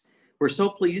We're so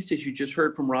pleased, as you just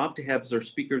heard from Rob, to have as our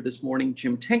speaker this morning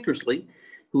Jim Tankersley,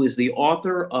 who is the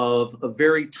author of a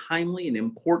very timely and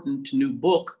important new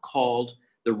book called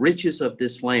The Riches of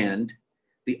This Land,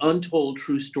 The Untold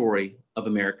True Story of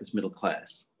America's Middle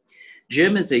Class.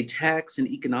 Jim is a tax and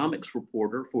economics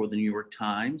reporter for the New York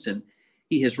Times, and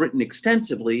he has written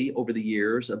extensively over the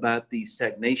years about the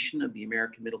stagnation of the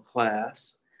American middle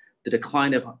class, the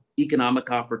decline of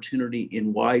economic opportunity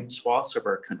in wide swaths of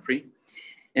our country,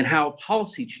 and how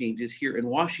policy changes here in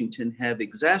Washington have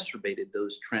exacerbated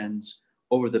those trends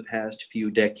over the past few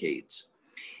decades.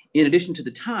 In addition to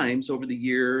the Times, over the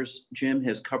years, Jim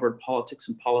has covered politics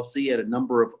and policy at a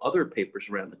number of other papers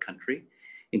around the country,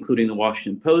 including the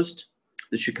Washington Post,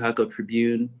 the Chicago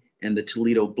Tribune, and the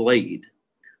Toledo Blade.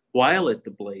 While at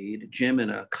the Blade, Jim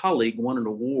and a colleague won an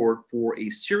award for a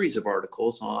series of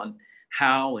articles on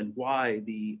how and why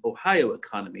the Ohio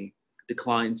economy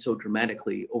declined so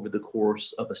dramatically over the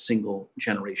course of a single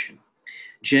generation.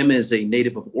 Jim is a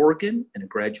native of Oregon and a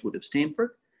graduate of Stanford.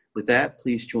 With that,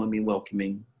 please join me in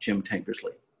welcoming Jim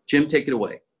Tankersley. Jim, take it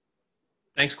away.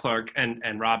 Thanks, Clark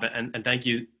and Rob, and thank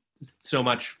you so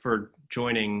much for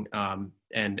joining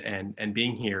and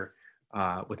being here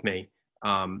with me.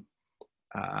 Here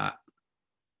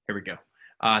we go.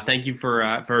 Thank you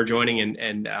for joining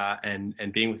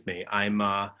and being with me. I'm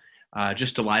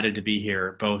just delighted to be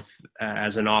here, both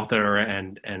as an author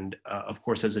and of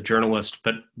course as a journalist,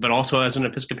 but also as an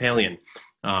Episcopalian.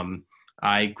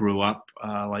 I grew up,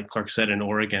 like Clark said, in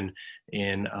Oregon,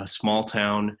 in a small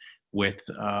town with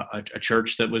a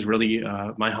church that was really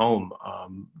my home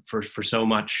for so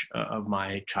much of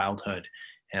my childhood.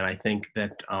 And I think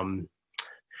that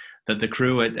that the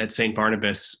crew at St.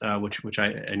 Barnabas, which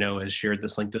I know has shared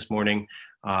this link this morning,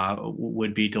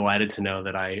 would be delighted to know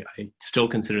that I still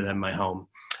consider them my home.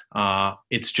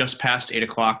 It's just past 8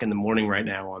 o'clock in the morning right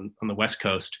now on the West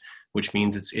Coast, which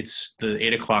means it's the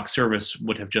 8 o'clock service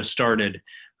would have just started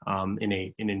in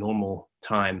a normal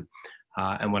time.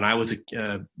 And when I was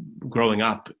growing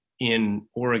up in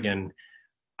Oregon,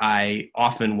 I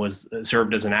often was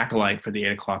served as an acolyte for the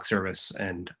 8 o'clock service,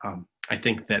 and I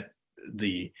think that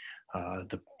the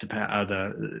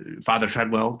Father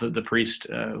Treadwell, the priest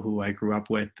who I grew up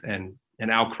with, and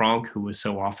Al Cronk, who was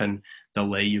so often the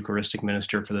lay Eucharistic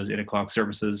minister for those 8 o'clock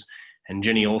services, and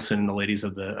Jenny Olson and the ladies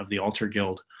of the Altar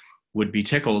Guild would be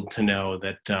tickled to know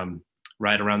that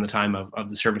right around the time of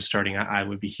the service starting, I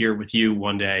would be here with you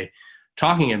one day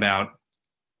talking about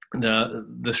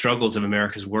the struggles of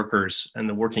America's workers and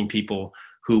the working people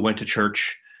who went to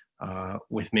church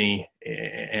with me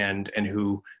and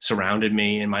who surrounded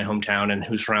me in my hometown and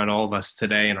who surround all of us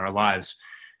today in our lives.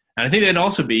 And I think they'd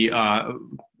also be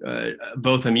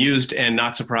both amused and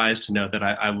not surprised to know that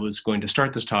I was going to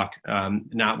start this talk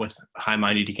not with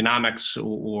high-minded economics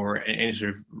or any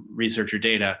sort of research or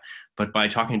data, but by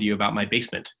talking to you about my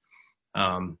basement.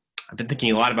 I've been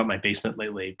thinking a lot about my basement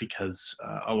lately because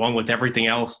along with everything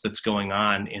else that's going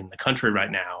on in the country right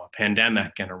now, a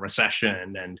pandemic and a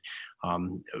recession and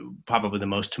probably the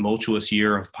most tumultuous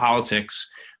year of politics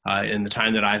in the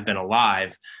time that I've been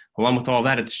alive, along with all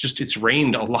that, it's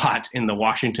rained a lot in the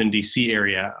Washington, D.C.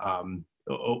 area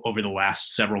over the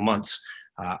last several months.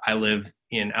 I live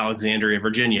in Alexandria,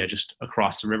 Virginia, just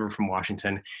across the river from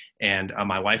Washington. And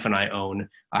my wife and I own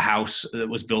a house that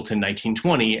was built in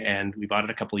 1920, and we bought it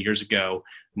a couple of years ago,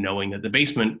 knowing that the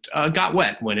basement got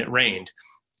wet when it rained.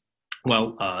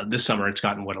 Well, this summer it's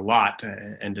gotten wet a lot,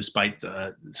 and despite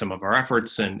some of our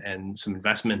efforts and some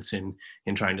investments in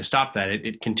trying to stop that,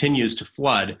 it continues to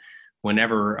flood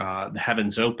whenever the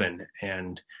heavens open.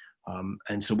 And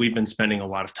so we've been spending a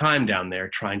lot of time down there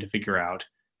trying to figure out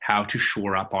how to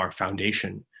shore up our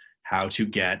foundation, how to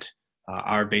get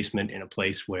our basement in a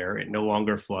place where it no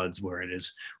longer floods, where it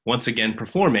is once again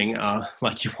performing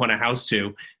like you want a house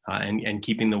to, and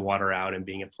keeping the water out and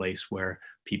being a place where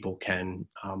people can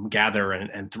gather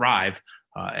and thrive,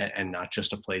 and not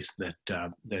just a place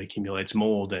that accumulates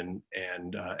mold and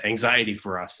anxiety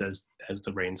for us as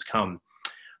the rains come.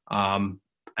 And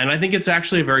I think it's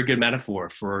actually a very good metaphor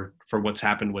for what's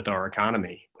happened with our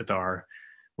economy,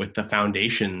 with the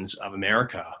foundations of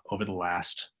America over the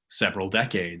last several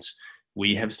decades.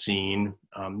 We have seen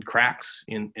cracks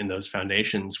in those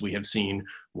foundations. We have seen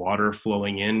water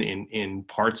flowing in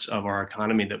parts of our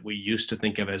economy that we used to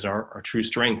think of as our true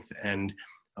strength. And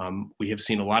we have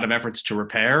seen a lot of efforts to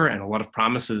repair and a lot of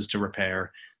promises to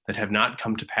repair that have not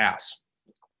come to pass.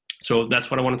 So that's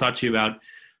what I want to talk to you about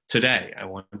today. I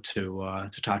want to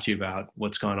talk to you about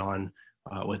what's gone on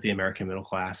with the American middle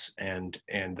class and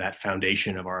that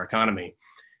foundation of our economy.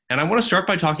 And I want to start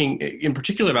by talking in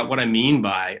particular about what I mean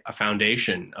by a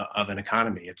foundation of an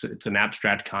economy. It's an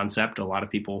abstract concept. A lot of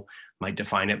people might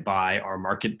define it by our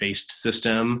market-based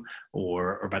system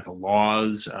or by the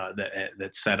laws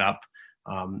that set up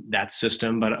that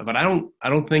system. But I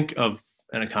don't think of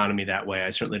an economy that way. I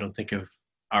certainly don't think of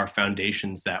our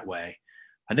foundations that way.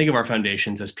 I think of our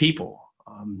foundations as people,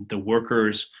 the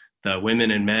workers, the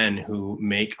women and men who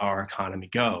make our economy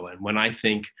go. And when I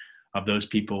think of those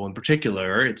people in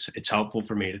particular, it's helpful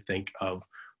for me to think of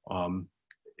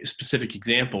specific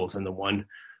examples. And the one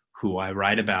who I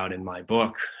write about in my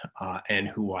book and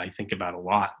who I think about a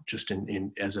lot, just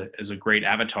as a great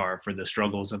avatar for the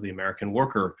struggles of the American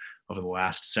worker over the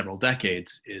last several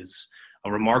decades, is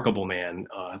a remarkable man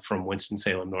from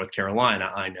Winston-Salem, North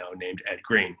Carolina, I know, named Ed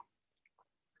Green.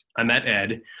 I met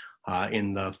Ed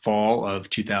in the fall of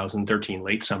 2013,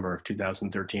 late summer of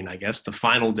 2013, I guess, the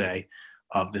final day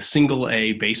of the single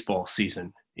A baseball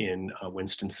season in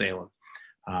Winston-Salem.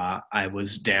 I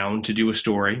was down to do a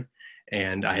story,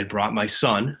 and I had brought my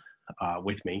son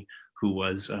with me, who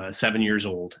was 7 years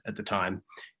old at the time,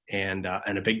 and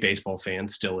a big baseball fan,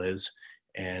 still is.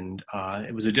 And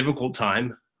it was a difficult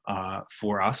time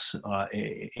for us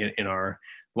in our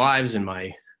lives, in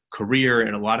my career,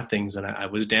 and a lot of things. And I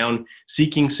was down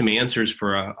seeking some answers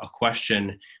for a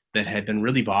question that had been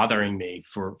really bothering me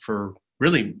for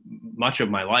really much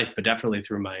of my life, but definitely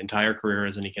through my entire career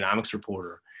as an economics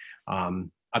reporter,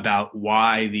 about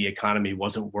why the economy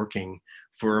wasn't working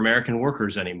for American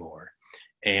workers anymore.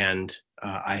 And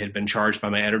I had been charged by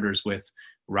my editors with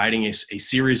writing a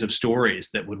series of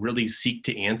stories that would really seek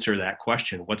to answer that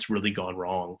question: what's really gone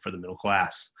wrong for the middle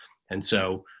class? And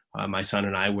so my son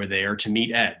and I were there to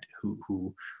meet Ed,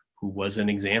 who was an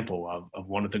example of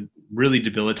one of the really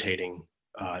debilitating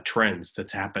trends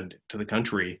that's happened to the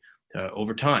country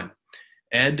over time.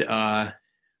 We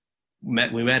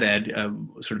met Ed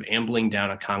sort of ambling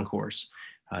down a concourse.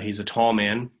 He's a tall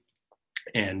man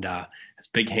and has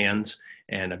big hands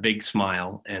and a big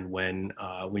smile. And when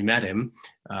we met him,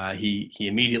 he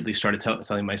immediately started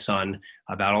telling my son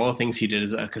about all the things he did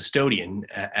as a custodian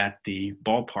at the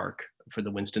ballpark for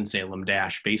the Winston-Salem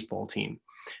Dash baseball team.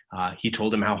 He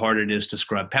told him how hard it is to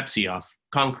scrub Pepsi off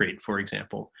concrete, for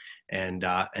example, and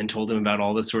told him about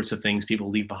all the sorts of things people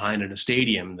leave behind in a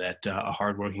stadium that a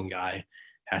hardworking guy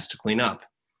has to clean up.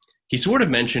 He sort of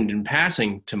mentioned in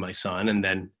passing to my son, and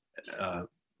then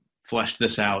fleshed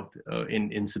this out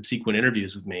in subsequent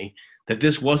interviews with me, that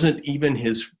this wasn't even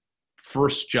his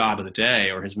first job of the day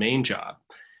or his main job.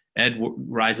 Ed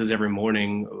rises every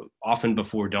morning, often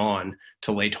before dawn,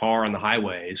 to lay tar on the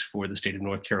highways for the state of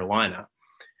North Carolina.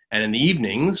 And in the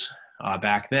evenings,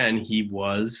 back then, he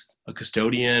was a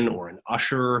custodian or an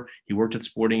usher. He worked at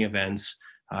sporting events,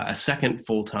 a second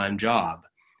full-time job.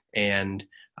 And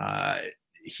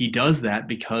he does that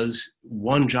because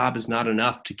one job is not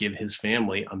enough to give his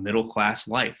family a middle-class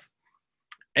life.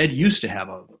 Ed used to have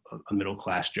a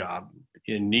middle-class job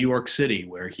in New York City,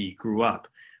 where he grew up.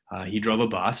 He drove a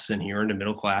bus and he earned a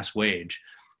middle-class wage.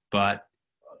 But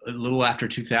a little after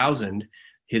 2000,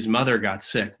 his mother got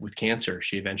sick with cancer.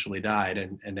 She eventually died,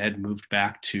 and Ed moved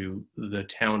back to the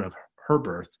town of her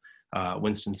birth,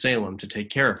 Winston-Salem, to take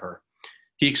care of her.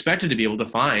 He expected to be able to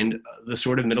find the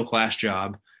sort of middle-class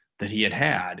job that he had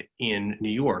had in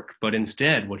New York, but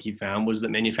instead what he found was that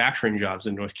manufacturing jobs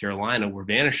in North Carolina were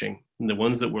vanishing, and the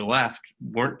ones that were left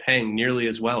weren't paying nearly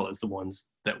as well as the ones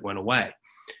that went away.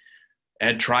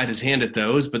 Ed tried his hand at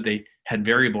those, but they had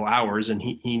variable hours, and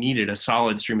he needed a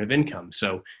solid stream of income.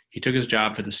 So he took his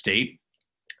job for the state,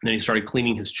 and then he started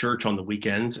cleaning his church on the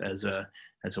weekends as a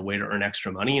way to earn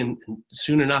extra money. And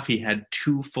soon enough, he had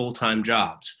 2 full-time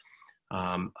jobs,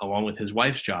 along with his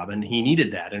wife's job. And he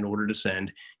needed that in order to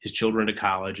send his children to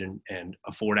college and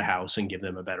afford a house and give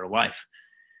them a better life.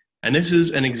 And this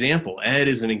is an example. Ed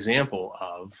is an example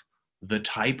of the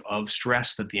type of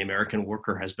stress that the American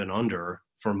worker has been under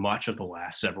for much of the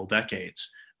last several decades.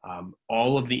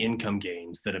 All of the income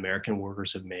gains that American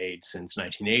workers have made since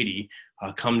 1980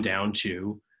 come down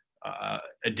to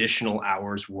additional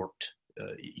hours worked,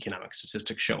 economic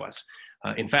statistics show us.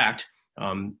 In fact,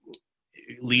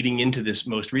 leading into this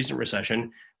most recent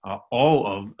recession, all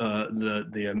of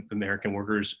the American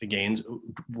workers' gains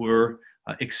were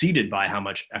exceeded by how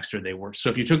much extra they worked. So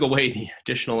if you took away the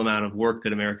additional amount of work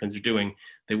that Americans are doing,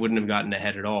 they wouldn't have gotten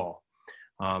ahead at all.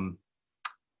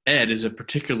 Ed is a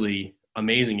particularly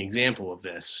amazing example of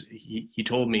this. He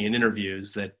told me in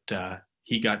interviews that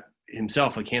he got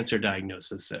himself a cancer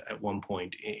diagnosis at one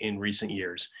point in recent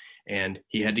years, and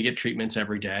he had to get treatments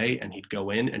every day, and he'd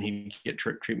go in and he'd get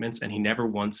treatments, and he never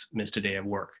once missed a day of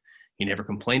work. He never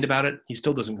complained about it. He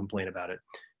still doesn't complain about it.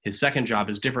 His second job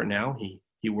is different now.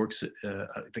 He works at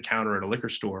the counter at a liquor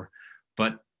store,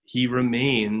 but he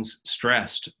remains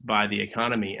stressed by the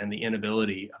economy and the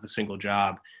inability of a single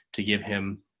job to give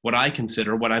him what I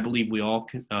believe we all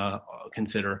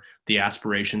consider the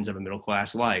aspirations of a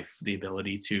middle-class life, the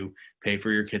ability to pay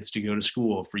for your kids to go to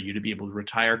school, for you to be able to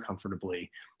retire comfortably,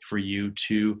 for you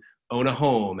to own a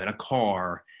home and a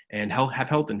car and have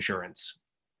health insurance.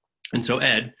 And so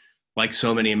Ed, like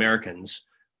so many Americans,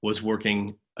 was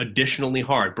working additionally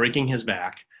hard, breaking his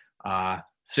back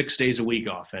 6 days a week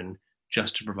often,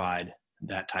 just to provide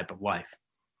that type of life.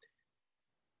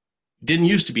 Didn't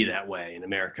used to be that way in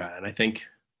America. And I think,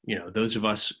 those of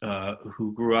us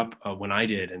who grew up when I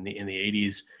did in the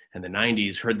 80s and the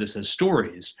 90s heard this as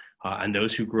stories. And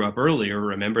those who grew up earlier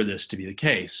remember this to be the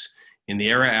case. In the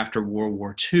era after World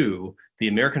War II, the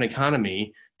American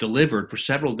economy delivered for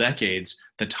several decades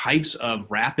the types of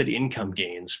rapid income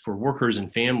gains for workers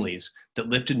and families that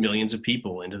lifted millions of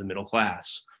people into the middle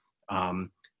class.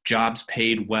 Jobs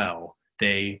paid well,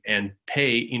 and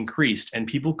pay increased, and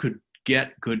people could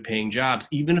get good paying jobs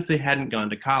even if they hadn't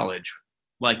gone to college,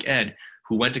 like Ed,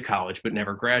 who went to college but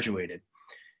never graduated.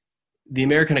 The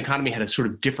American economy had a sort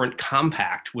of different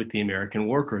compact with the American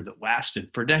worker that lasted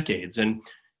for decades. And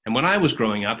when I was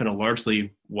growing up in a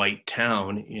largely white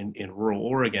town in rural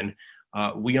Oregon,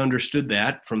 we understood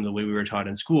that from the way we were taught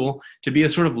in school to be a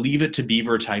sort of leave it to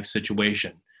beaver type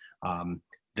situation.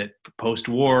 That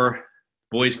post-war,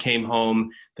 boys came home,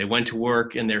 they went to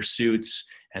work in their suits,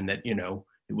 and that,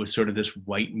 it was sort of this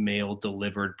white male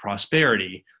delivered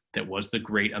prosperity that was the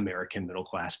great American middle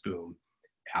class boom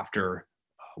after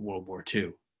World War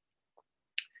II.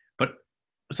 But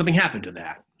something happened to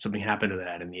that. Something happened to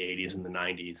that in the 80s and the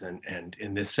 90s and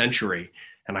in this century.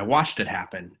 And I watched it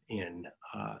happen in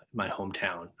my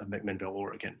hometown of McMinnville,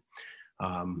 Oregon.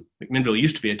 McMinnville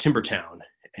used to be a timber town,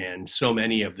 and so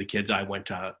many of the kids I went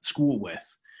to school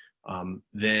with,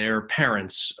 their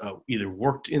parents either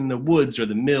worked in the woods or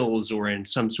the mills or in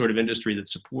some sort of industry that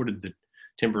supported the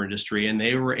timber industry, and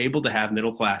they were able to have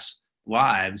middle-class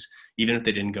lives even if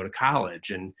they didn't go to college.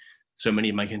 And so many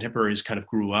of my contemporaries kind of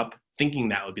grew up thinking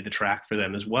that would be the track for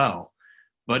them as well.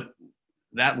 But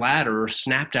that ladder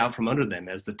snapped out from under them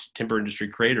as the timber industry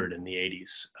cratered in the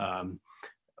 80s.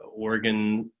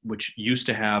 Oregon, which used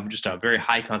to have just a very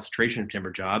high concentration of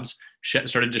timber jobs,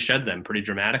 started to shed them pretty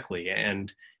dramatically.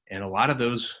 And a lot of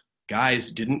those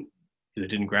guys either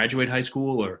didn't graduate high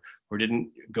school or didn't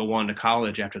go on to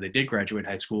college after they did graduate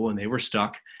high school, and they were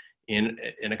stuck in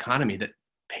an economy that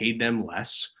paid them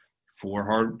less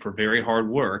for very hard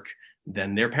work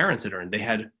than their parents had earned. They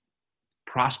had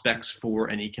prospects for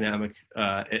an economic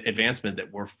advancement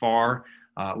that were far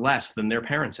less than their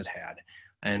parents had had.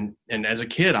 And as a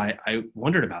kid, I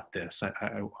wondered about this.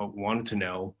 I wanted to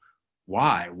know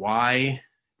why. Why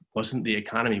wasn't the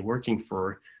economy working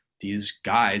for these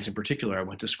guys in particular I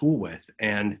went to school with?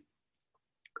 And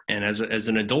as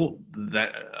an adult,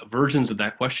 that versions of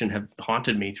that question have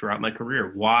haunted me throughout my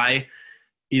career. Why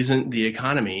isn't the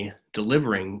economy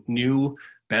delivering new,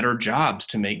 better jobs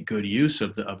to make good use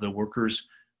of the workers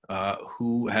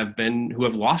who have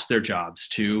lost their jobs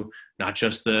to not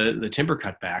just the timber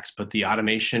cutbacks, but the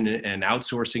automation and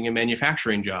outsourcing and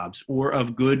manufacturing jobs, or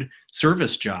of good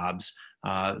service jobs,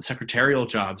 secretarial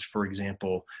jobs, for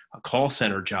example, call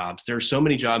center jobs. There are so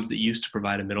many jobs that used to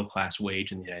provide a middle-class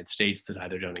wage in the United States that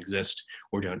either don't exist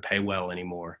or don't pay well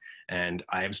anymore. And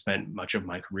I have spent much of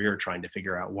my career trying to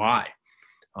figure out why.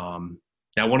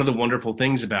 Now, one of the wonderful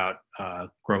things about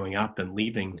growing up and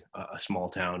leaving a small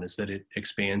town is that it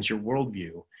expands your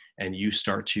worldview, and you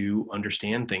start to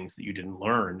understand things that you didn't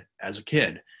learn as a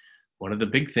kid. One of the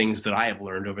big things that I have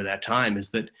learned over that time is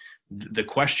that the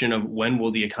question of when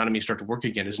will the economy start to work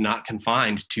again is not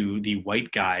confined to the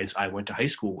white guys I went to high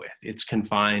school with. It's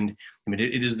confined,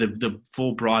 it is the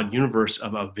full broad universe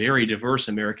of a very diverse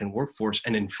American workforce.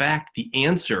 And in fact, the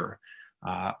answer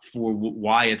for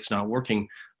why it's not working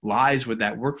lies with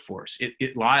that workforce.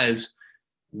 It lies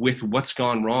with what's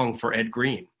gone wrong for Ed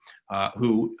Green,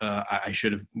 who I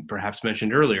should have perhaps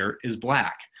mentioned earlier, is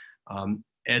Black.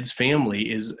 Ed's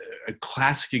family is a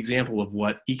classic example of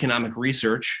what economic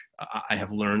research, I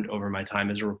have learned over my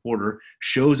time as a reporter,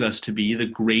 shows us to be the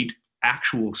great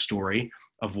actual story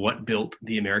of what built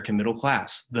the American middle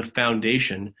class, the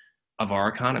foundation of our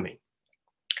economy.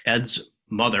 Ed's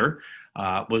mother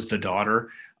was the daughter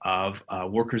of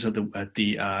workers at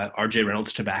the R.J.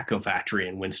 Reynolds Tobacco Factory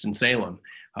in Winston-Salem,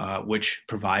 which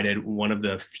provided one of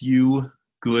the few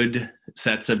good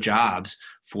sets of jobs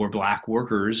for Black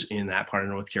workers in that part of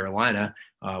North Carolina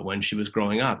when she was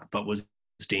growing up, but was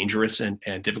dangerous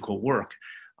and difficult work.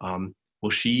 Well,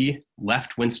 she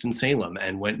left Winston-Salem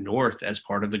and went north as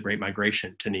part of the Great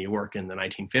Migration to New York in the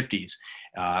 1950s,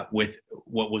 with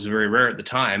what was very rare at the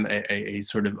time, a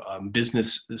sort of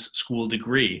business school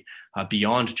degree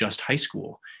beyond just high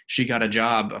school. She got a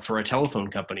job for a telephone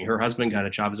company. Her husband got a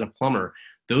job as a plumber.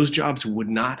 Those jobs would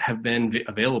not have been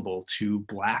available to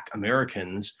Black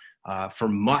Americans for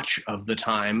much of the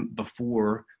time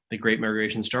before the Great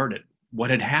Migration started. What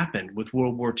had happened with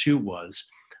World War II was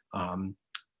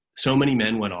so many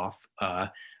men went off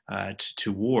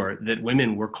to war that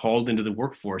women were called into the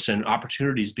workforce and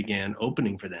opportunities began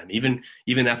opening for them.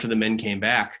 Even after the men came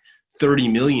back, 30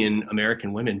 million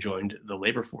American women joined the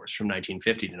labor force from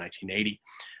 1950 to 1980.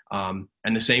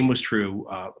 And the same was true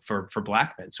for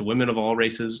Black men. So women of all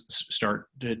races start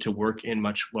to work in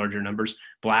much larger numbers.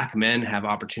 Black men have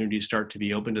opportunities start to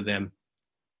be open to them.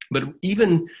 But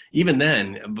even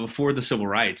then, before the Civil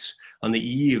Rights, on the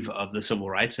eve of the Civil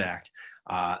Rights Act,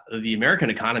 the American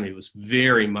economy was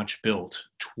very much built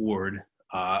toward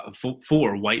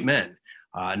for white men.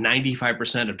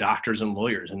 95% of doctors and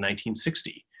lawyers in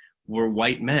 1960 were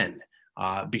white men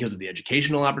because of the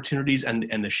educational opportunities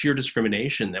and the sheer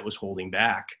discrimination that was holding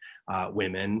back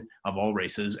women of all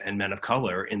races and men of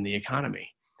color in the economy.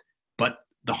 But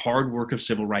the hard work of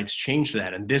civil rights changed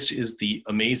that. And this is the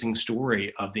amazing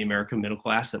story of the American middle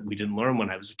class that we didn't learn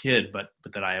when I was a kid, but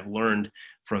that I have learned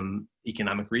from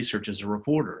economic research as a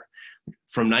reporter.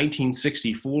 From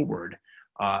 1960 forward,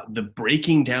 the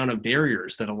breaking down of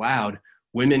barriers that allowed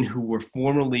women who were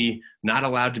formerly not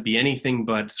allowed to be anything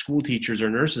but school teachers or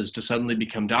nurses to suddenly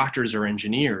become doctors or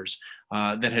engineers,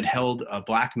 that had held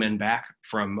Black men back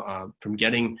from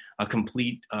getting a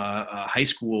complete high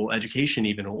school education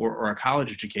even, or a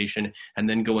college education, and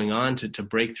then going on to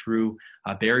break through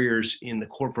barriers in the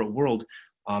corporate world.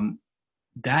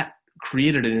 That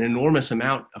created an enormous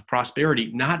amount of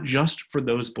prosperity, not just for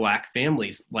those Black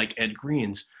families like Ed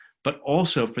Green's, but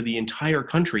also for the entire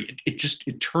country.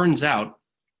 It turns out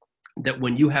that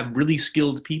when you have really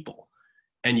skilled people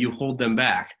and you hold them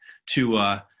back,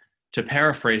 to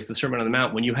paraphrase the Sermon on the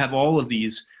Mount, when you have all of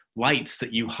these lights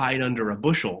that you hide under a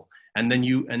bushel and then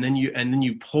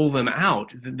you pull them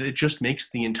out, it just makes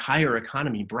the entire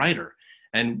economy brighter.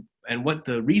 And what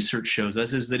the research shows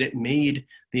us is that it made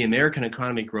the American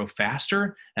economy grow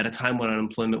faster at a time when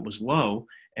unemployment was low,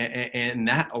 and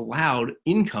that allowed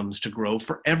incomes to grow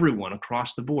for everyone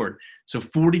across the board. So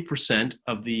 40%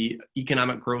 of the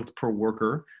economic growth per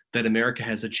worker that America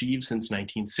has achieved since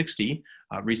 1960,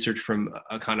 research from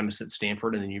economists at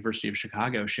Stanford and the University of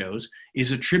Chicago shows,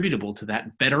 is attributable to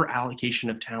that better allocation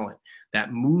of talent,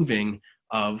 that moving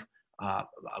of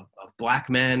Black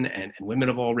men and women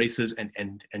of all races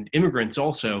and immigrants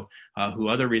also, who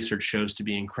other research shows to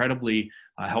be incredibly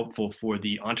helpful for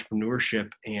the entrepreneurship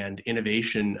and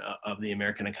innovation of the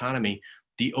American economy.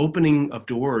 The opening of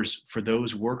doors for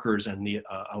those workers and the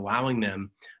allowing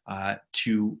them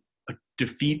to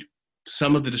defeat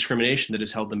some of the discrimination that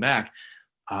has held them back,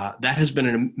 that has been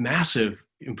a massive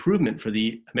improvement for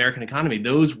the American economy.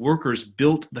 Those workers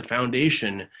built the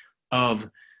foundation of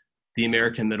the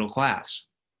American middle class.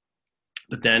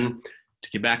 But then, to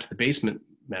get back to the basement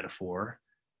metaphor,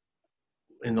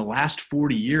 in the last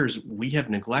 40 years, we have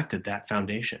neglected that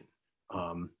foundation.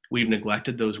 We've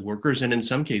neglected those workers, and in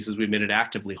some cases, we've made it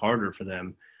actively harder for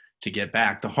them to get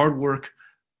back. The hard work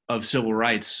of civil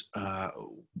rights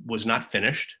was not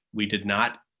finished. We did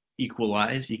not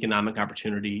equalize economic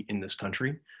opportunity in this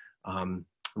country.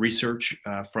 Research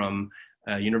from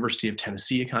University of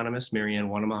Tennessee economist Marianne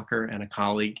Wanamacher and a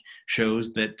colleague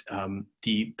shows that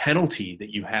the penalty that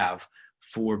you have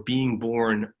for being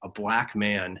born a Black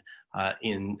man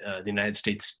in the United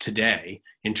States today,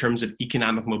 in terms of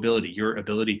economic mobility, your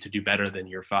ability to do better than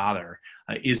your father,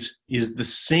 is the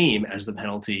same as the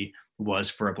penalty was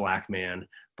for a Black man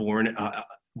born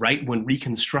right when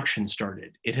Reconstruction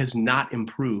started. It has not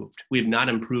improved. We have not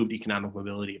improved economic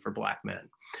mobility for Black men.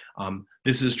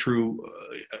 This is true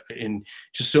in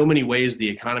just so many ways. The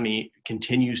economy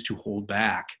continues to hold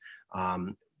back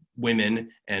women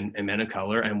and men of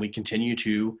color, and we continue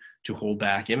to hold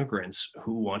back immigrants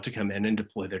who want to come in and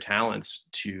deploy their talents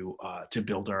to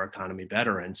build our economy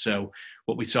better. And so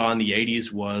what we saw in the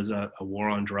 80s was a war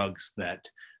on drugs that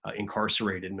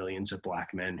incarcerated millions of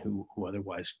Black men who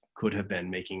otherwise could have been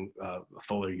making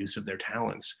fuller use of their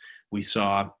talents. We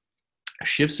saw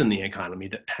shifts in the economy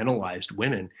that penalized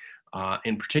women.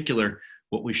 In particular,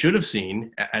 what we should have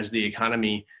seen as the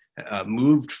economy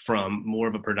moved from more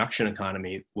of a production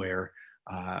economy where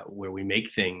we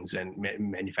make things and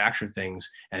manufacture things,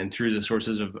 and through the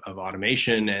sources of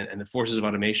automation and the forces of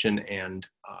automation and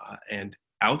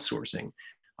outsourcing,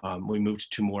 we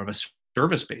moved to more of a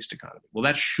service-based economy. Well,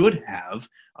 that should have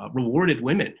rewarded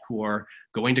women who are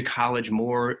going to college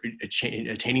more,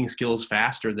 attaining skills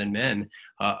faster than men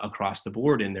across the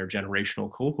board in their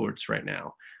generational cohorts right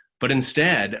now. But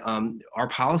instead, our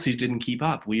policies didn't keep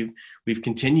up. We've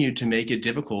continued to make it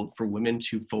difficult for women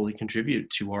to fully contribute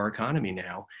to our economy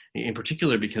now, in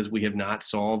particular because we have not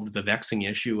solved the vexing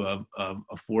issue of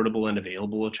affordable and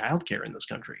available childcare in this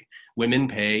country. Women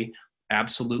pay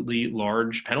absolutely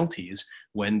large penalties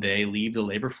when they leave the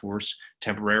labor force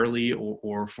temporarily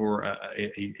or for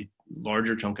a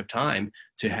larger chunk of time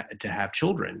to have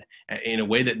children in a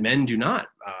way that men do not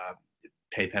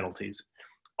pay penalties.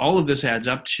 All of this adds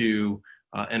up to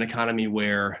an economy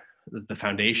where the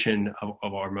foundation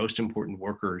of our most important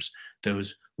workers,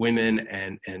 those women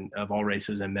and of all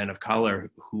races and men of color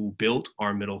who built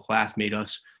our middle class, made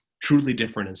us truly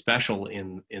different and special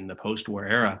in the post-war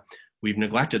era, we've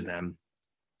neglected them.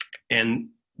 And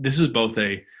this is both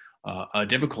a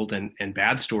difficult and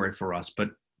bad story for us, but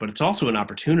it's also an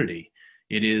opportunity.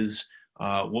 It is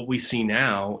what we see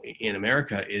now in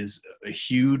America is a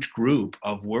huge group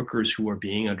of workers who are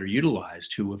being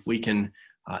underutilized, who, if we can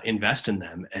invest in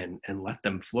them and let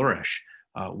them flourish,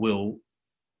 will,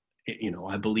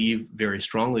 I believe very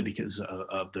strongly because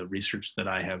of the research that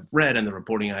I have read and the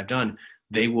reporting I've done,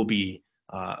 they will be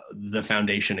the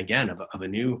foundation again of a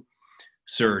new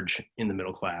surge in the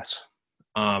middle class.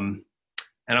 And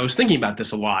I was thinking about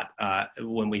this a lot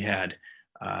when we had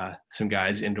some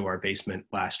guys into our basement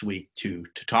last week to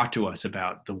talk to us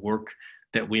about the work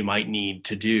that we might need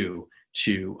to do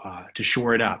to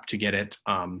shore it up, to get it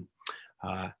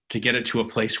to a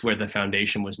place where the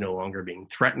foundation was no longer being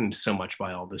threatened so much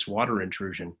by all this water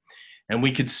intrusion. And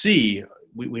we could see,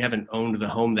 we haven't owned the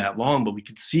home that long, but we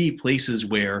could see places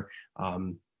where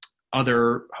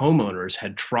other homeowners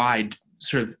had tried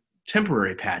sort of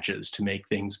temporary patches to make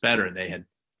things better. They had,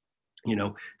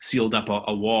 sealed up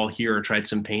a wall here or tried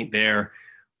some paint there.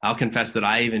 I'll confess that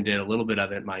I even did a little bit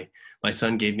of it. My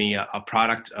son gave me a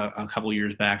product a couple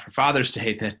years back for Father's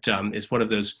Day that is one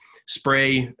of those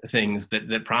spray things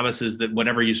that promises that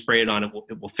whatever you spray it on,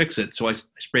 it will fix it. So I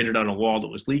sprayed it on a wall that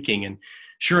was leaking, and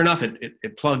sure enough,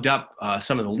 it plugged up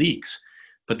some of the leaks.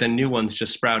 But then new ones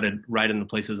just sprouted right in the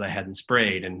places I hadn't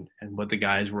sprayed. And what the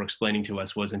guys were explaining to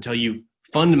us was, until you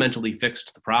fundamentally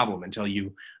fixed the problem, until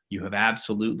you have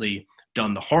absolutely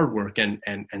done the hard work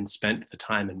and spent the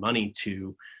time and money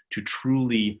to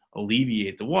truly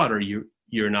alleviate the water,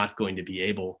 you're not going to be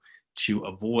able to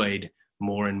avoid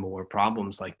more and more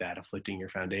problems like that afflicting your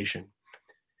foundation.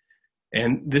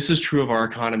 And this is true of our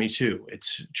economy too.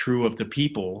 It's true of the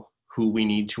people who we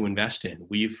need to invest in.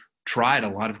 We've tried a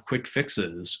lot of quick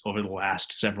fixes over the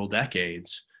last several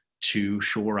decades to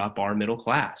shore up our middle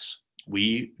class.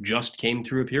 We just came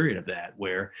through a period of that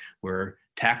where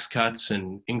tax cuts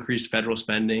and increased federal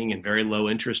spending and very low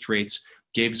interest rates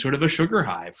gave sort of a sugar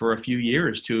high for a few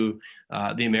years to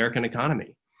the American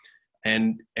economy.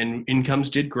 And incomes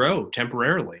did grow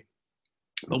temporarily,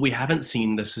 but we haven't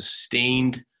seen the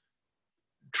sustained,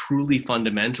 truly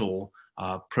fundamental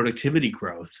productivity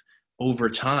growth over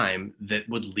time that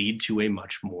would lead to a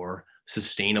much more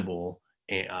sustainable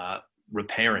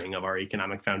repairing of our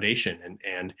economic foundation.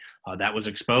 And that was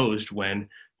exposed when,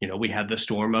 we had the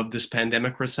storm of this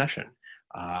pandemic recession.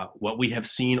 What we have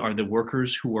seen are the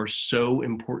workers who are so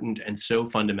important and so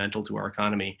fundamental to our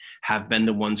economy have been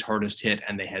the ones hardest hit,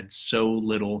 and they had so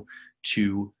little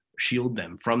to shield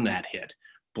them from that hit.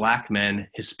 Black men,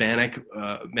 Hispanic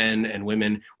men and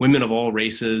women of all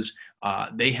races,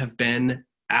 they have been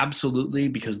absolutely,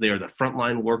 because they are the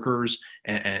frontline workers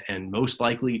and most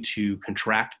likely to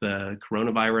contract the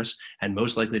coronavirus and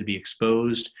most likely to be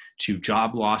exposed to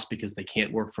job loss because they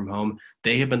can't work from home.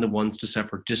 They have been the ones to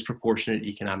suffer disproportionate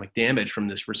economic damage from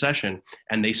this recession.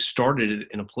 And they started it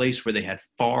in a place where they had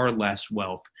far less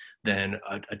wealth than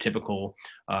a typical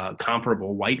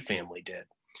comparable white family did.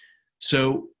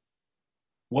 So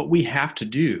what we have to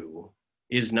do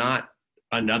is not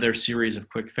another series of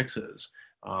quick fixes.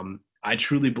 I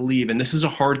truly believe, and this is a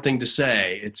hard thing to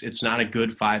say, it's not a good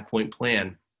 5-point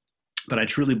plan, but I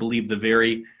truly believe the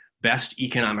very best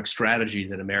economic strategy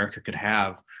that America could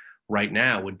have right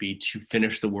now would be to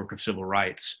finish the work of civil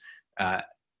rights.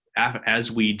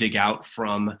 As we dig out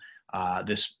from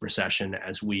this recession,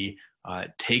 as we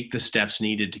take the steps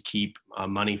needed to keep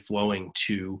money flowing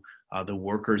to the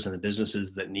workers and the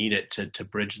businesses that need it to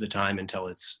bridge the time until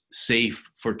it's safe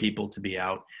for people to be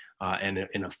out and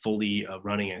in a fully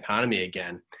running economy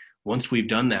again. Once we've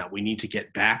done that, we need to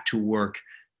get back to work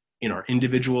in our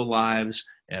individual lives,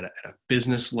 at a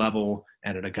business level,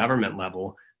 and at a government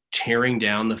level, tearing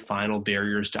down the final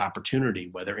barriers to opportunity,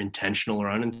 whether intentional or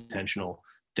unintentional,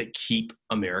 that keep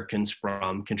Americans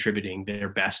from contributing their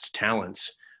best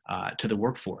talents to the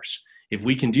workforce. If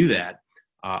we can do that,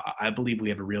 I believe we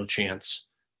have a real chance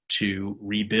to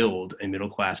rebuild a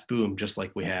middle-class boom just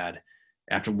like we had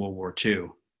after World War II.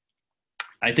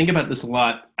 I think about this a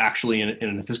lot, actually, in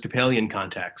an Episcopalian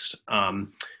context.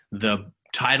 The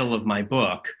title of my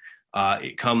book,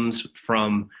 it comes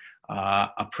from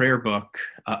a prayer book,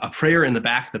 a prayer in the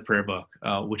back of the prayer book,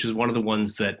 which is one of the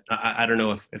ones that, I don't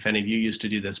know if any of you used to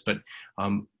do this, but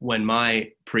when my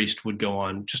priest would go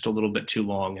on just a little bit too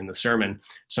long in the sermon,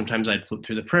 sometimes I'd flip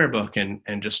through the prayer book and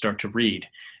just start to read.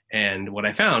 And what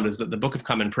I found is that the Book of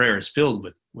Common Prayer is filled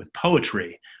with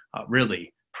poetry,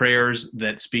 really, prayers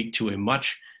that speak to a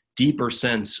much deeper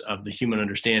sense of the human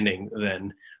understanding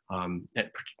than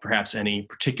perhaps any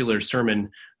particular sermon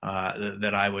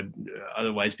that I would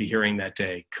otherwise be hearing that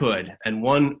day could. And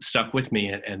one stuck with me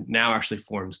and now actually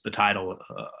forms the title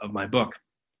of my book.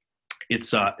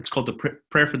 It's called The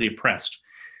Prayer for the Oppressed.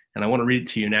 And I want to read it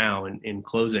to you now in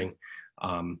closing.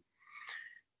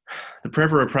 The prayer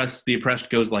for the oppressed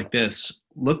goes like this: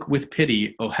 "Look with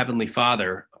pity, O Heavenly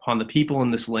Father, upon the people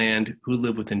in this land who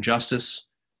live with injustice,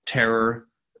 terror,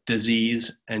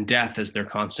 disease, and death as their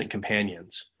constant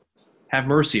companions. Have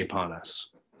mercy upon us.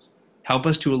 Help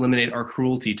us to eliminate our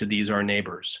cruelty to these our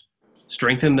neighbors.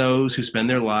 Strengthen those who spend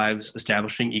their lives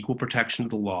establishing equal protection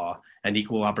of the law and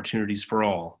equal opportunities for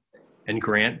all, and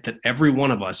grant that every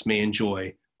one of us may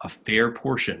enjoy a fair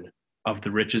portion of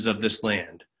the riches of this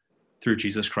land. Through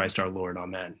Jesus Christ our Lord.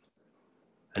 Amen."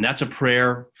 And that's a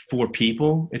prayer for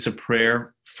people. It's a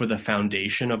prayer for the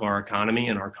foundation of our economy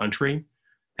and our country.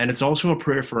 And it's also a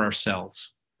prayer for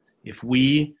ourselves. If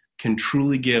we can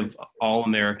truly give all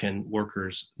American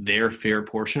workers their fair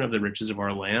portion of the riches of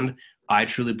our land, I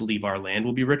truly believe our land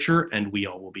will be richer and we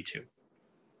all will be too.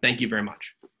 Thank you very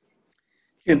much.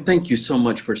 Jim, thank you so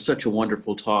much for such a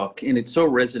wonderful talk. And it so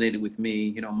resonated with me.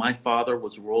 You know, my father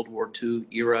was a World War II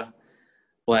era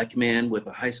Black man with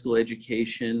a high school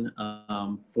education,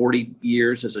 40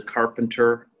 years as a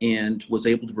carpenter, and was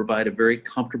able to provide a very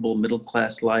comfortable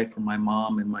middle-class life for my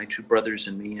mom and my two brothers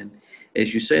and me. And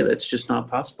as you say, that's just not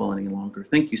possible any longer.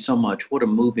 Thank you so much. What a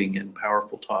moving and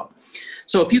powerful talk.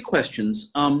 So a few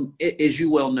questions. As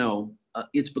you well know,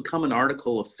 it's become an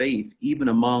article of faith even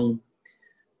among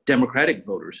Democratic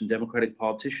voters and Democratic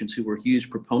politicians who were huge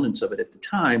proponents of it at the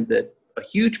time, that a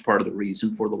huge part of the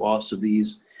reason for the loss of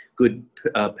these good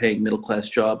paying middle-class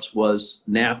jobs was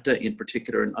NAFTA in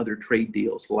particular and other trade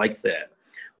deals like that.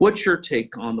 What's your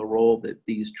take on the role that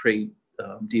these trade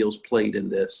deals played in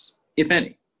this, if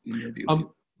any, in your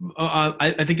view?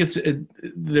 I think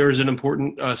there's an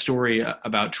important story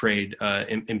about trade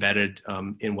embedded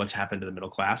in what's happened to the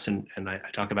middle class, and I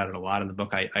talk about it a lot in the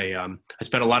book. I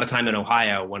spent a lot of time in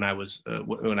Ohio when I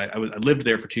lived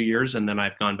there for 2 years, and then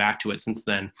I've gone back to it since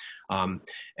then.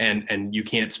 And you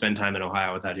can't spend time in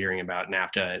Ohio without hearing about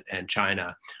NAFTA and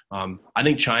China. I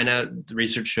think China, the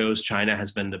research shows China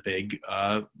has been the big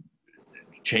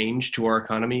change to our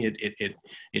economy.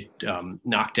 It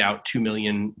knocked out 2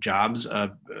 million jobs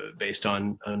based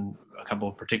on a couple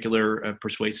of particular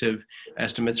persuasive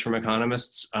estimates from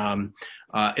economists.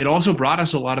 It also brought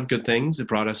us a lot of good things. It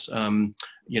brought us,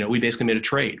 we basically made a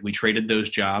trade. We traded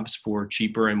those jobs for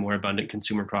cheaper and more abundant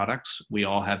consumer products. We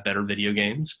all have better video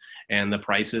games, and the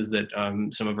prices that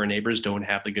some of our neighbors don't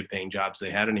have the good paying jobs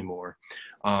they had anymore.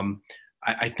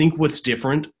 I think what's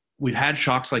different, we've had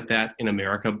shocks like that in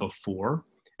America before.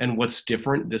 And what's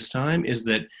different this time is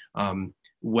that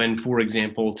when, for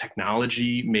example,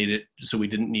 technology made it so we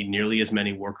didn't need nearly as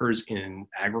many workers in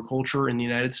agriculture in the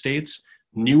United States,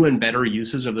 new and better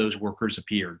uses of those workers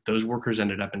appeared. Those workers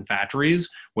ended up in factories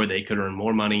where they could earn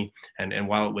more money, and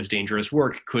while it was dangerous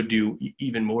work, could do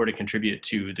even more to contribute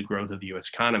to the growth of the U.S.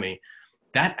 economy.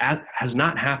 That has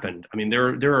not happened. I mean,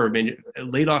 there are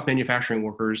laid off manufacturing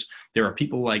workers. There are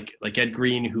people like Ed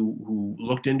Green who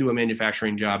looked into a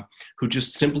manufacturing job who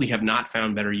just simply have not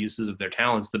found better uses of their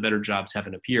talents. The better jobs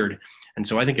haven't appeared. And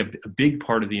so I think a big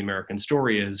part of the American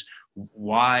story is,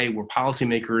 why were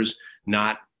policymakers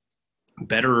not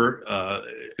better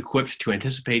equipped to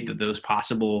anticipate that those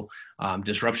possible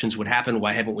disruptions would happen?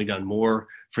 Why haven't we done more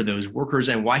for those workers?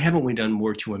 And why haven't we done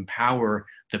more to empower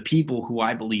the people who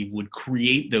I believe would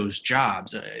create those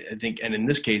jobs? I think, and in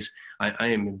this case, I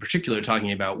am in particular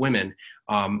talking about women.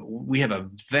 We have a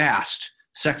vast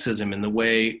sexism in the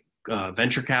way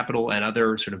venture capital and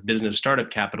other sort of business startup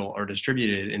capital are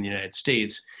distributed in the United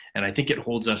States. And I think it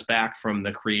holds us back from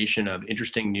the creation of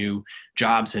interesting new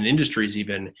jobs and industries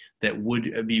even that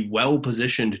would be well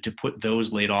positioned to put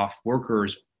those laid off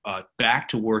workers back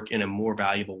to work in a more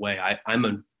valuable way. I'm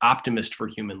an optimist for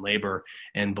human labor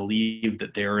and believe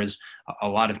that there is a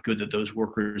lot of good that those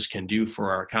workers can do for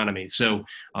our economy. So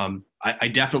I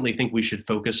definitely think we should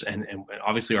focus, and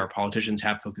obviously our politicians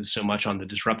have focused so much on the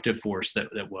disruptive force that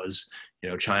was,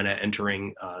 China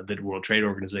entering the World Trade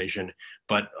Organization.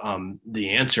 But the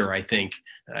answer, I think,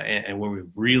 and where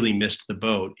we've really missed the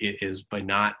boat is by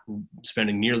not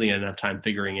spending nearly enough time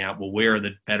figuring out, well, where are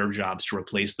the better jobs to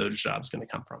replace those jobs going to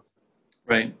come from?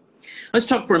 Right. Let's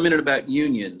talk for a minute about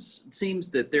unions. It seems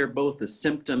that they're both a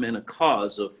symptom and a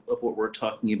cause of what we're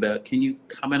talking about. Can you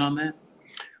comment on that?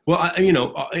 Well,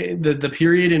 the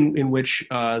period in which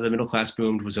the middle class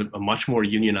boomed was a much more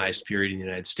unionized period in the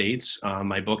United States.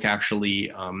 My book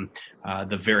actually,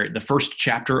 the first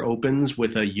chapter opens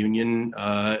with a union,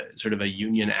 sort of a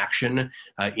union action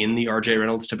in the R.J.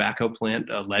 Reynolds tobacco plant,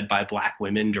 led by Black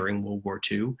women during World War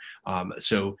II.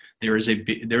 So there is a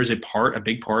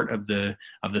big part of the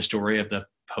story of the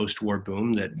post-war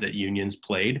boom that unions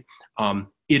played.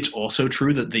 It's also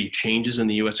true that the changes in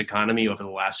the U.S. economy over the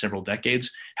last several decades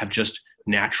have just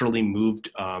naturally moved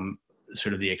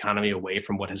sort of the economy away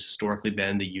from what has historically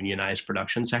been the unionized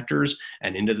production sectors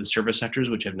and into the service sectors,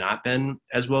 which have not been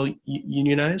as well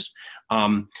unionized.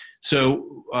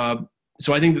 So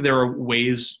I think that there are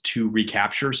ways to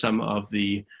recapture some of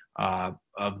the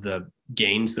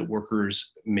gains that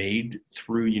workers made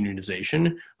through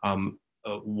unionization.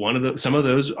 Some of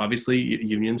those, obviously,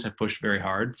 unions have pushed very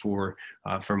hard for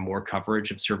more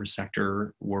coverage of service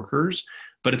sector workers.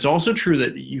 But it's also true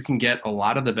that you can get a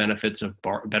lot of the benefits of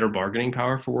better bargaining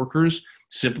power for workers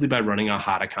simply by running a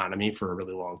hot economy for a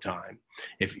really long time.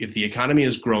 If the economy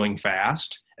is growing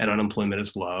fast and unemployment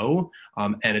is low,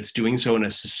 and it's doing so in a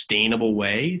sustainable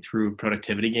way through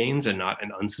productivity gains and not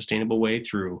an unsustainable way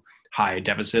through high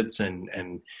deficits and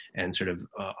sort of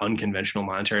unconventional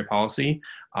monetary policy,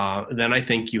 then I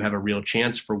think you have a real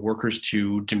chance for workers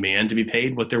to demand to be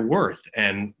paid what they're worth.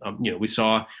 And we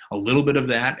saw a little bit of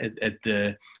that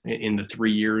in the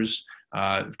 3 years,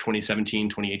 2017,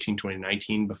 2018,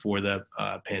 2019, before the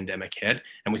pandemic hit.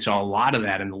 And we saw a lot of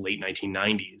that in the late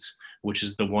 1990s, which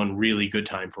is the one really good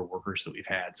time for workers that we've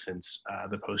had since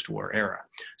the post-war era.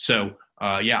 So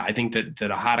I think that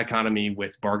a hot economy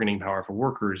with bargaining power for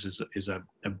workers is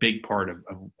a big part of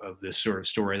this sort of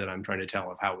story that I'm trying to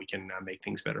tell of how we can make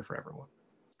things better for everyone.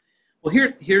 Well,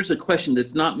 here's a question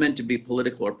that's not meant to be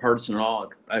political or partisan at all.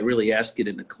 I really ask it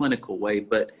in a clinical way,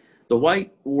 but the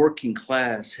white working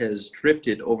class has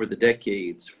drifted over the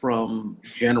decades from,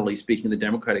 generally speaking, the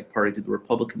Democratic Party to the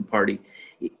Republican Party.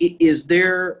 Is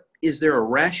there a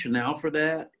rationale for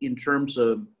that in terms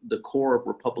of the core of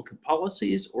Republican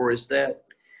policies, or is that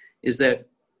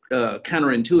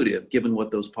counterintuitive given what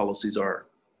those policies are?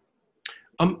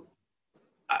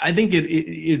 I think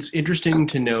it's interesting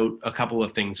to note a couple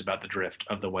of things about the drift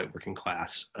of the white working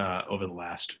class over the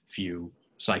last few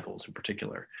cycles in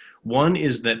particular. One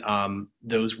is that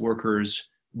those workers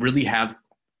really have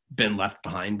been left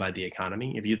behind by the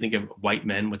economy. If you think of white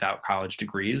men without college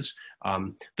degrees,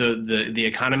 the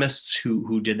economists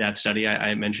who did that study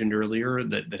I mentioned earlier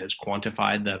that has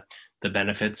quantified the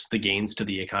benefits, the gains to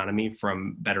the economy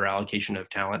from better allocation of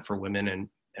talent for women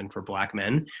and for Black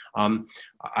men.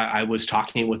 I was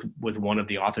talking with one of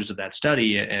the authors of that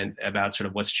study and about sort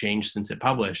of what's changed since it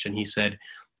published. And he said,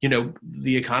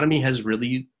 the economy has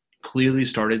really clearly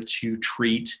started to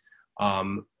treat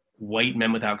white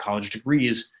men without college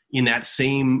degrees in that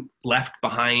same left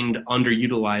behind,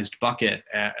 underutilized bucket,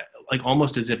 like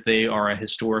almost as if they are a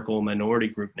historical minority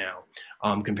group now,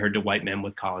 compared to white men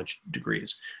with college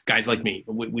degrees. Guys like me,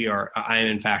 I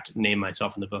in fact name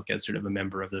myself in the book as sort of a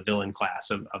member of the villain class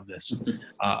of this.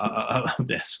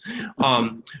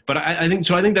 But I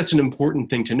think that's an important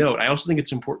thing to note. I also think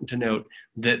it's important to note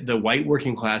that the white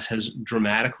working class has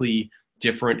dramatically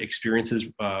different experiences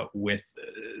with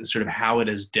sort of how it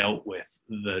has dealt with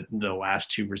the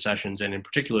last two recessions, and in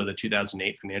particular the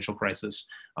 2008 financial crisis,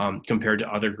 compared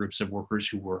to other groups of workers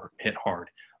who were hit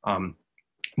hard.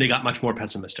 They got much more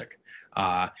pessimistic.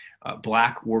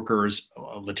 Black workers,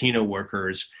 Latino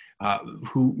workers,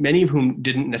 many of whom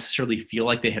didn't necessarily feel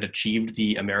like they had achieved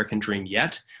the American dream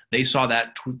yet. They saw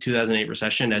that 2008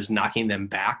 recession as knocking them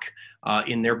back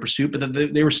in their pursuit, but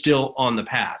they were still on the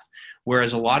path.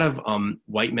 Whereas a lot of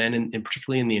white men, and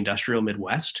particularly in the industrial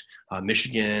Midwest,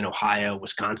 Michigan, Ohio,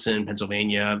 Wisconsin,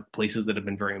 Pennsylvania, places that have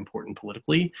been very important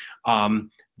politically,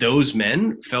 those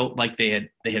men felt like they had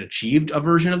achieved a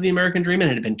version of the American dream and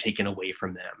it had been taken away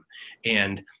from them.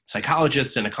 And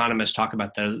psychologists and economists talk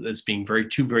about that as being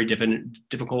two very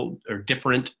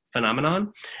different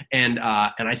phenomenon. And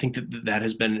I think that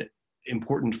has been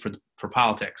important for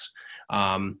politics.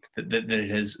 that it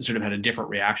has sort of had a different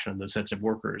reaction on those sets of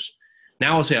workers.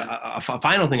 Now I'll say a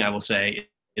final thing I will say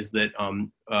is that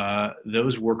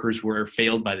those workers were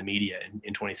failed by the media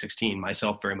in 2016,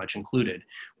 myself very much included.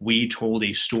 We told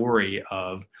a story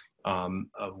of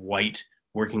white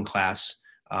working class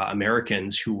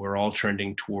Americans who were all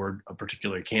trending toward a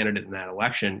particular candidate in that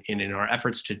election. And in our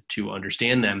efforts to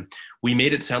understand them, we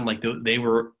made it sound like they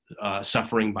were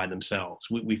suffering by themselves.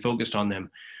 We focused on them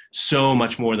so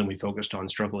much more than we focused on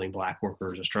struggling Black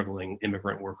workers or struggling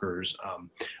immigrant workers,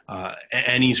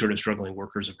 any sort of struggling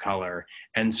workers of color.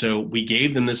 And so we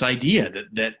gave them this idea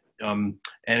that and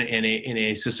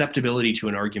a susceptibility to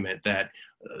an argument that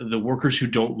the workers who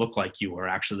don't look like you are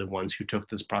actually the ones who took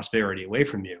this prosperity away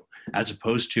from you, as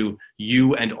opposed to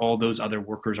you and all those other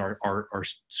workers are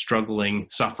struggling,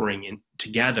 suffering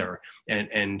together.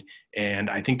 And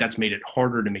I think that's made it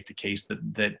harder to make the case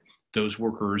that those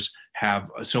workers have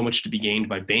so much to be gained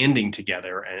by banding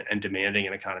together and demanding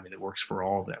an economy that works for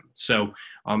all of them. So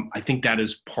I think that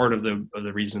is part of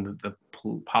the reason that the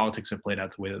politics have played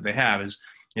out the way that they have is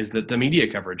that the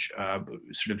media coverage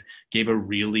sort of gave a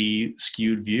really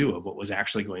skewed view of what was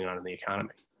actually going on in the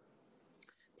economy.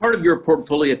 Part of your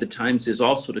portfolio at the Times is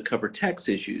also to cover tax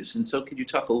issues. And so could you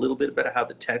talk a little bit about how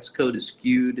the tax code is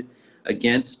skewed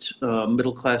against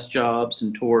middle-class jobs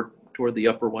and toward the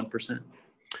upper 1%?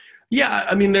 Yeah,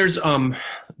 I mean, there's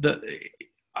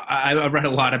I read a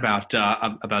lot about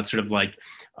sort of like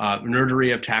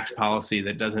nerdery of tax policy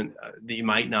that doesn't that you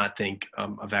might not think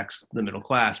affects the middle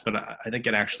class, but I think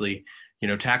it actually,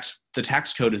 the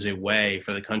tax code is a way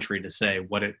for the country to say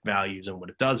what it values and what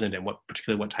it doesn't, and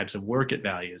particularly what types of work it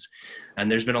values. And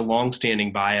there's been a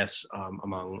longstanding bias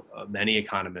among many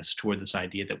economists toward this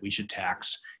idea that we should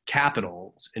tax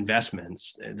capital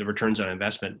investments, the returns on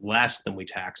investment, less than we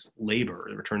tax labor,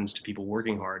 the returns to people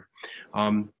working hard.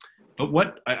 But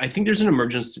what I think there's an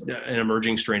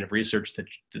emerging strain of research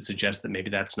that suggests that maybe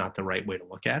that's not the right way to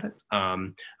look at it,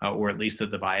 or at least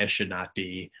that the bias should not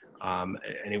be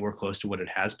anywhere close to what it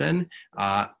has been.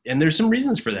 And there's some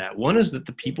reasons for that. One is that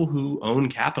the people who own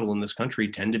capital in this country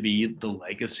tend to be the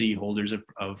legacy holders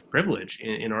of privilege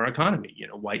in our economy.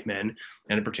 White men,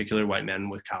 and in particular white men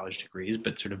with college degrees,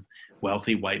 but sort of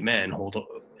wealthy white men hold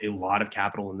a lot of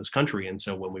capital in this country. And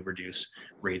so when we reduce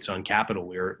rates on capital,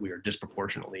 we are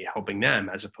disproportionately helping them,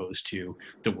 as opposed to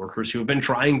the workers who have been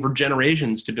trying for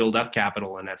generations to build up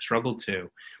capital and have struggled to.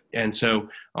 And so,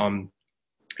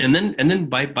 and then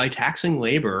by taxing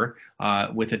labor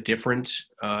with a different,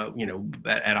 at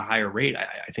a higher rate,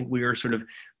 I think we are sort of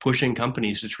pushing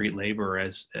companies to treat labor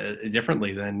as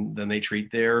differently than they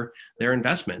treat their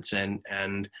investments.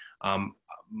 And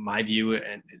my view,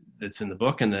 and that's in the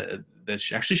book, and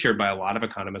that's actually shared by a lot of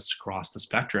economists across the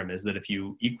spectrum, is that if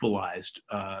you equalized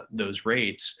those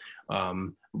rates,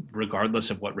 regardless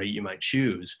of what rate you might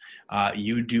choose,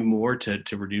 you do more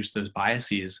to reduce those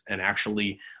biases and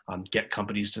actually get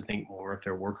companies to think more of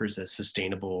their workers as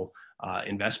sustainable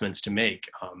investments to make.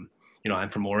 I'm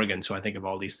from Oregon, so I think of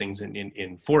all these things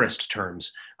in forest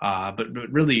terms. But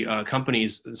really,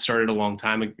 companies started a long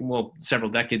time, several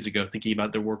decades ago, thinking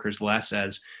about their workers less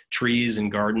as trees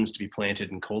and gardens to be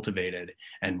planted and cultivated,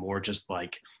 and more just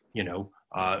like,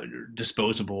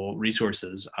 disposable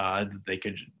resources that they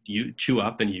could chew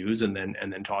up and use and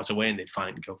then toss away, and they'd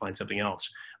go find something else.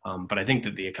 But I think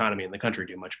that the economy and the country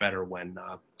do much better when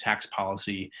tax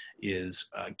policy is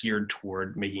geared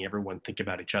toward making everyone think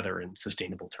about each other in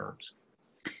sustainable terms.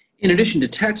 In addition to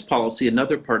tax policy,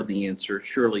 another part of the answer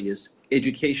surely is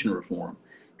education reform.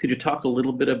 Could you talk a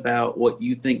little bit about what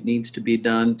you think needs to be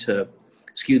done to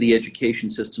skew the education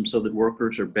system so that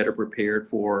workers are better prepared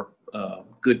for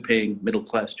good-paying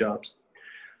middle-class jobs?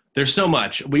 There's so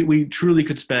much. We truly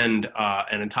could spend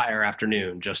an entire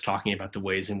afternoon just talking about the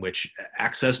ways in which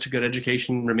access to good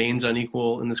education remains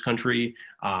unequal in this country.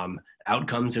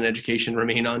 Outcomes in education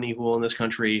remain unequal in this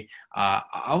country.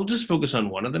 I'll just focus on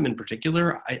one of them in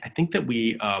particular. I think that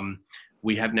we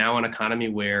have now an economy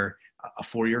where a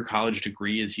four-year college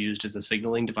degree is used as a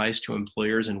signaling device to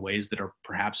employers in ways that are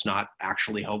perhaps not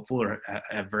actually helpful or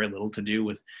have very little to do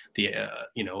with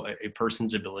a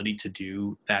person's ability to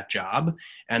do that job,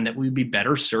 and that we'd be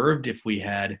better served if we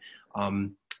had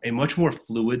a much more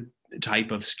fluid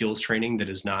type of skills training that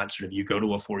is not sort of you go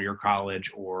to a four-year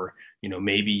college, or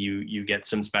maybe you get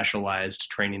some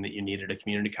specialized training that you need at a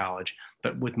community college,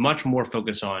 but with much more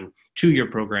focus on two-year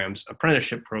programs,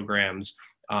 apprenticeship programs,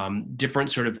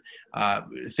 different sort of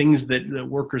things that the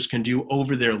workers can do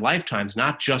over their lifetimes,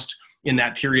 not just in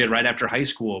that period right after high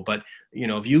school. But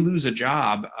if you lose a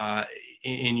job,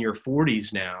 in your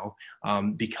 40s now,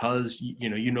 because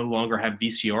you no longer have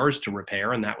VCRs to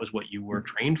repair, and that was what you were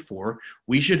trained for.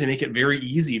 We should make it very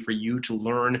easy for you to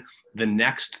learn the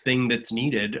next thing that's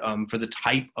needed for the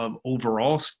type of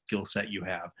overall skill set you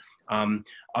have.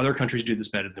 Other countries do this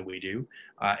better than we do.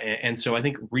 And so I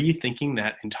think rethinking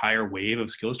that entire wave of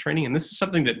skills training, and this is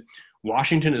something that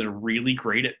Washington is really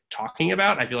great at talking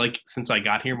about. I feel like since I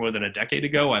got here more than a decade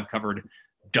ago, I've covered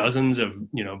dozens of,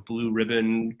 blue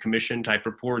ribbon commission type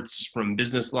reports from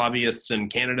business lobbyists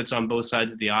and candidates on both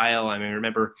sides of the aisle. I mean, I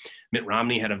remember Mitt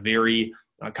Romney had a very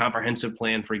comprehensive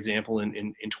plan, for example,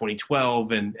 in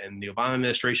 2012, and the Obama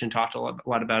administration talked a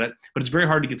lot about it. But it's very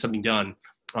hard to get something done,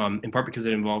 in part because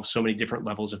it involves so many different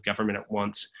levels of government at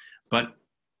once. But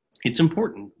it's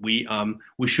important. We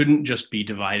shouldn't just be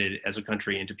divided as a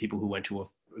country into people who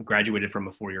graduated from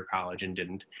a 4-year college and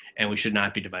didn't, and we should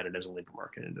not be divided as a labor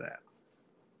market into that.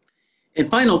 And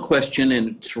final question,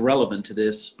 and it's relevant to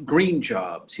this, green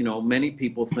jobs. Many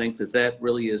people think that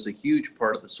really is a huge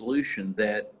part of the solution,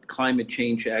 that climate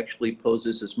change actually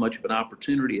poses as much of an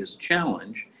opportunity as a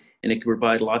challenge, and it can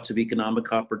provide lots of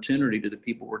economic opportunity to the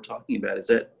people we're talking about. Is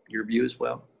that your view as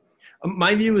well?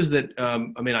 My view is that,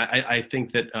 I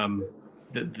think that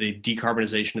the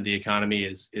decarbonization of the economy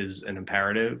is an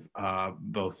imperative,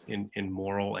 both in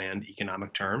moral and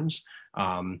economic terms.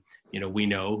 We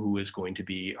know who is going to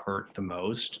be hurt the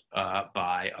most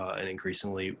by an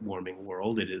increasingly warming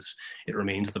world. It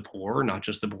remains the poor, not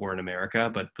just the poor in America,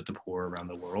 but the poor around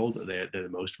the world. They're the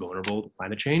most vulnerable to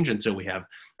climate change. And so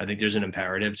I think there's an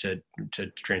imperative to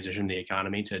transition the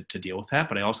economy to deal with that.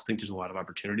 But I also think there's a lot of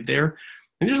opportunity there.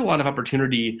 And there's a lot of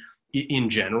opportunity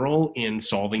in general in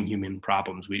solving human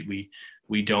problems. We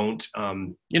don't,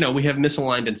 we have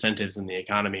misaligned incentives in the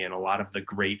economy, and a lot of the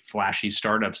great flashy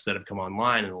startups that have come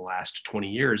online in the last 20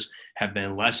 years have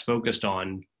been less focused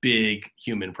on big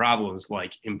human problems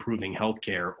like improving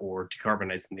healthcare or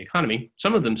decarbonizing the economy.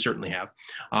 Some of them certainly have,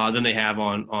 than they have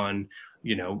on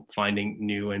finding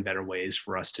new and better ways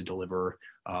for us to deliver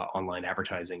online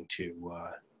advertising to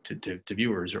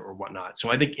viewers or whatnot.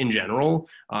 So I think in general,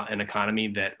 an economy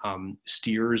that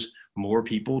steers more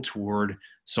people toward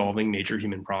solving major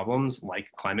human problems like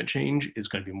climate change is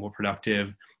going to be more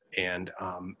productive, and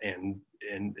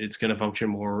it's going to function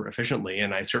more efficiently.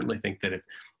 And I certainly think that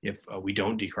if we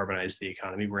don't decarbonize the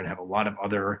economy, we're going to have a lot of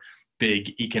other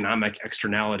big economic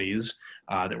externalities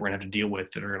that we're going to have to deal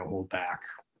with that are going to hold back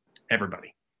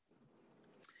everybody.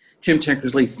 Jim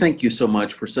Tankersley, thank you so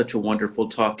much for such a wonderful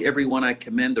talk. Everyone, I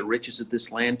commend The Riches of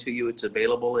This Land to you. It's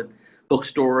available in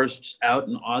bookstores out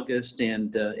in August.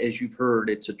 And as you've heard,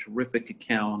 it's a terrific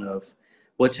account of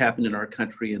what's happened in our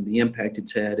country and the impact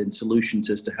it's had and solutions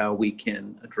as to how we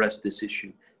can address this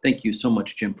issue. Thank you so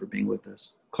much, Jim, for being with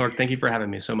us. Clark, thank you for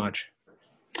having me so much.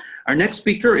 Our next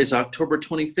speaker is October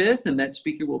 25th, and that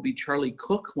speaker will be Charlie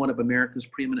Cook, one of America's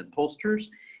preeminent pollsters.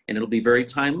 And it'll be very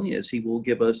timely as he will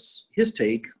give us his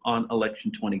take on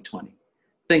election 2020.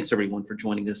 Thanks, everyone, for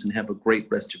joining us, and have a great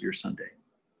rest of your Sunday.